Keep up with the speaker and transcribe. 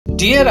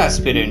Dear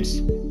aspirants,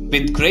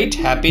 with great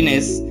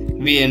happiness,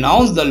 we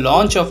announce the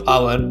launch of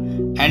our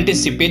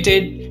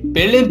anticipated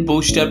Prelims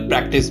Booster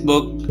practice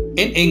book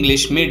in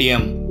English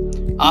medium.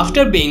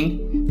 After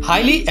being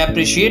highly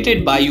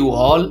appreciated by you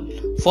all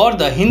for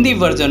the Hindi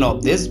version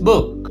of this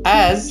book,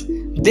 as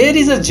there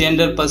is a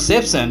general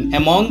perception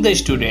among the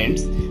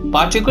students,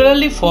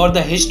 particularly for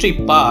the history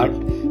part,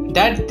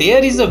 that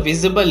there is a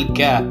visible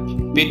gap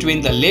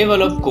between the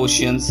level of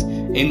questions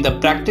in the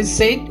practice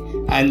set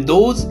and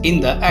those in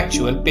the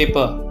actual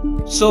paper.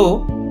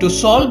 So, to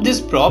solve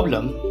this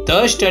problem,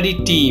 the study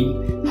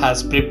team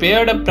has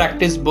prepared a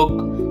practice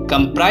book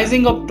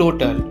comprising of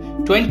total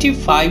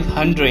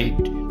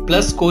 2500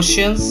 plus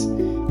questions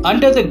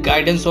under the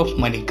guidance of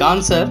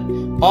Manikant Sir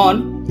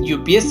on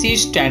UPSC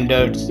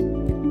standards.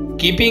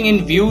 Keeping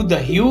in view the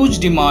huge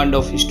demand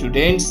of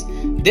students,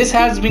 this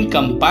has been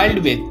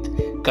compiled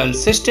with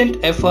consistent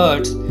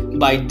efforts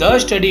by the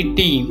study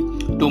team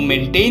to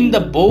maintain the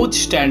both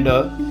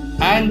standard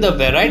and the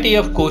variety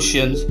of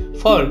questions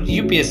for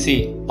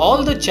UPSC.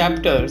 All the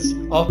chapters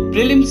of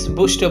Prelims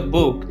Booster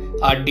book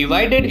are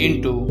divided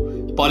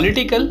into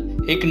political,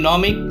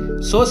 economic,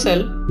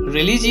 social,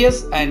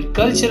 religious and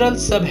cultural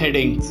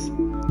subheadings.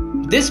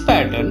 This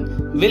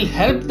pattern will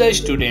help the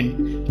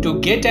student to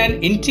get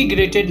an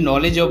integrated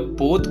knowledge of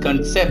both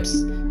concepts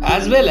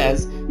as well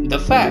as the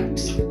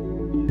facts.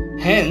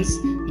 Hence,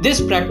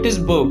 this practice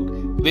book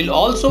will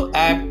also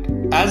act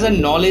as a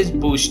knowledge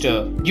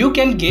booster. You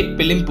can get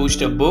Prelims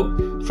Booster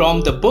book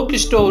from the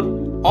bookstore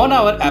on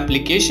our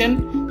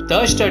application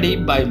The Study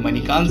by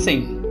Manikant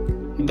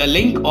Singh. The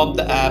link of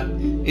the app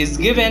is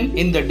given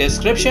in the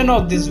description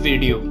of this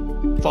video.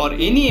 For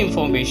any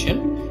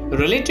information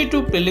related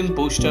to Prelims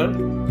Booster,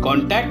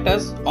 contact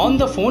us on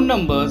the phone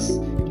numbers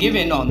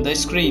given on the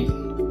screen.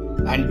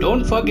 And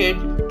don't forget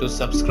to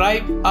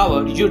subscribe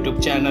our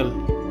YouTube channel.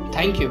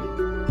 Thank you.